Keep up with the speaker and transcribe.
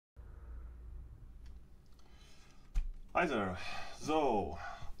Hi there. So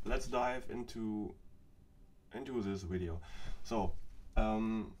let's dive into this video. So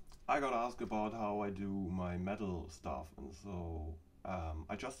I got asked about how I do my metal stuff, and so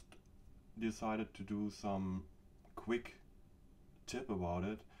I just decided to do some quick tip about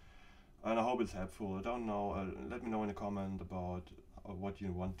it, and I hope it's helpful. I don't know. Let me know in a comment about what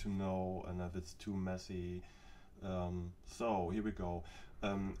you want to know, and if it's too messy. So here we go.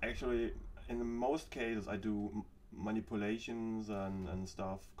 Actually, in most cases, I do manipulations and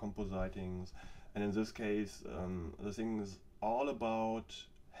stuff, compositings, and in this case, the thing is all about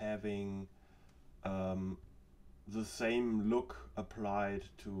having um, the same look applied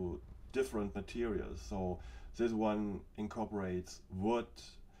to different materials. So this one incorporates wood,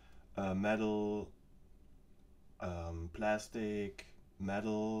 metal, plastic,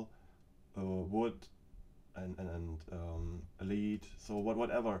 metal, wood, and lead. So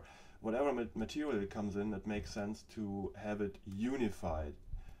whatever material comes in, it makes sense to have it unified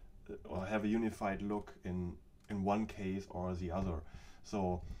or have a unified look in one case or the other.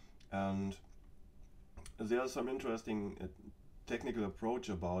 So and there's some interesting technical approach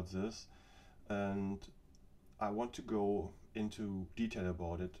about this, and I want to go into detail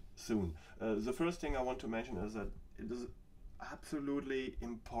about it soon. The first thing I want to mention is that it is absolutely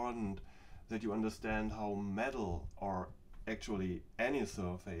important that you understand how metal or actually any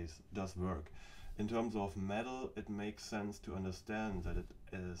surface does work. In terms of metal, it makes sense to understand that it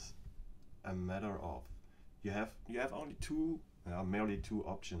is a matter of you have only merely two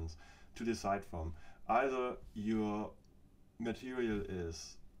options to decide from. Either your material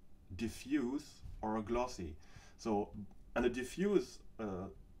is diffuse or glossy. So, and a diffuse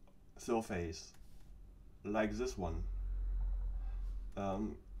surface like this one,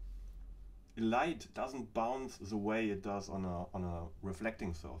 um, light doesn't bounce the way it does on a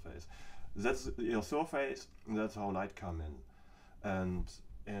reflecting surface. That's your surface. That's how light come in, and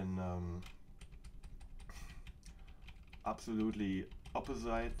in absolutely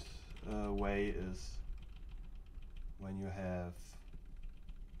opposite way is when you have.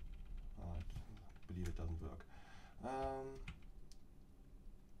 I believe it doesn't work.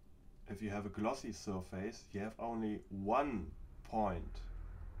 If you have a glossy surface, you have only one point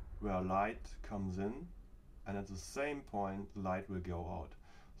where light comes in, and at the same point light will go out.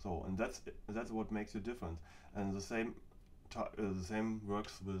 So, and that's what makes the difference. And the same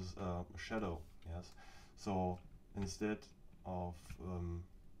works with shadow. Yes. So instead of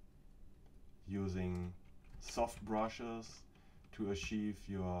using soft brushes to achieve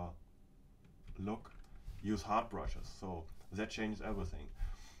your look, use hard brushes. So that changes everything.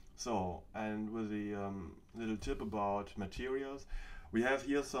 So, and with the little tip about materials, we have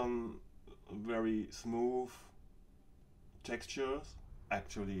here some very smooth textures,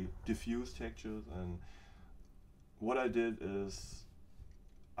 actually diffuse textures, and what I did is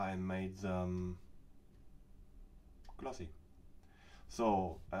I made them glossy.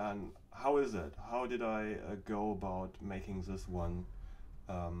 So, and how is it? How did I go about making this one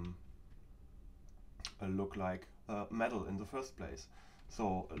look like metal in the first place?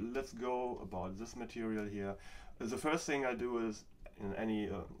 So let's go about this material here. The first thing I do is in any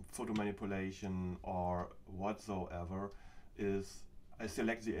photo manipulation or whatsoever is I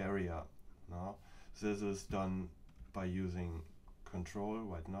select the area. Now this is done by using control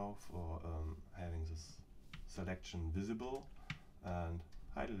right now for having this selection visible, and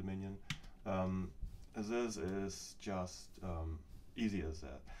hi little minion. This is just easy as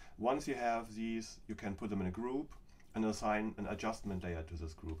that. Once you have these, you can put them in a group and assign an adjustment layer to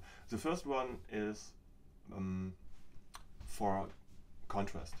this group. The first one is for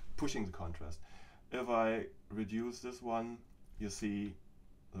contrast, pushing the contrast. If I reduce this one, you see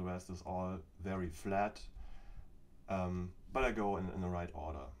the rest is all very flat, but I go in the right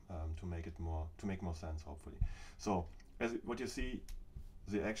order to make more sense, hopefully. So as what you see,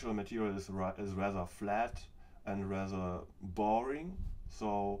 the actual material is rather flat and rather boring.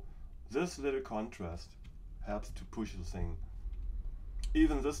 So this little contrast helps to push the thing.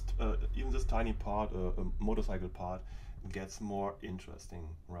 Even this tiny part, motorcycle part, gets more interesting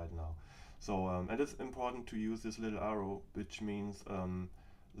right now. So and it's important to use this little arrow, which means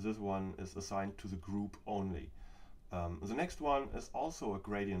this one is assigned to the group only. The next one is also a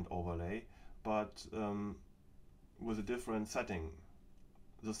gradient overlay, but with a different setting.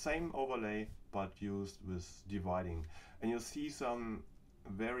 The same overlay, but used with dividing. And you'll see some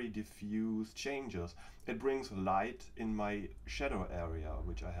very diffuse changes. It brings light in my shadow area,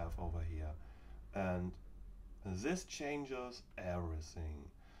 which I have over here. And this changes everything.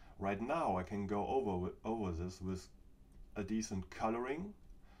 Right now I can go over this with a decent coloring.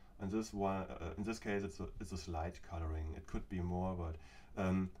 And this one, in this case, it's a slight coloring. It could be more,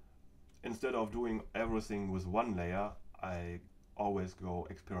 but instead of doing everything with one layer, I always go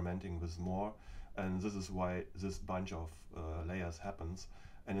experimenting with more, and this is why this bunch of layers happens.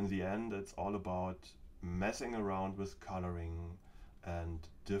 And in the end, it's all about messing around with coloring and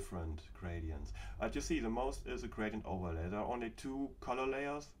different gradients. As you see, the most is a gradient overlay. There are only two color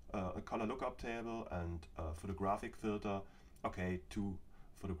layers, a color lookup table and a photographic filter. Okay, two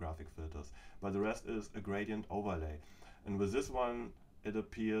photographic filters, but the rest is a gradient overlay. And with this one, it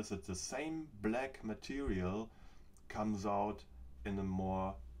appears that the same black material comes out in a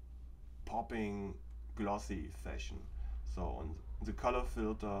more popping, glossy fashion. So on the color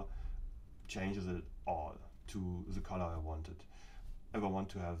filter changes it all to the color I wanted. If I want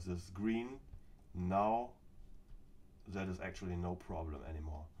to have this green, now that is actually no problem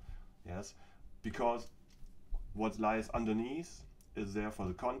anymore. Yes, because what lies underneath is there for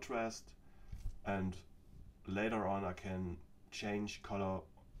the contrast, and later on I can change color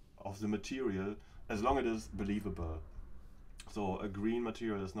of the material as long as it is believable. So a green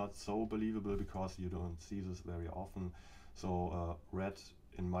material is not so believable because you don't see this very often. So red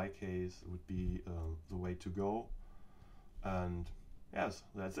in my case would be the way to go. And yes,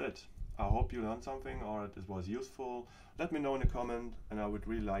 that's it. I hope you learned something or it was useful. Let me know in a comment, and I would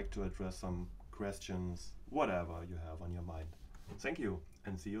really like to address some questions, whatever you have on your mind. Thank you,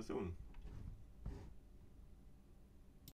 and see you soon.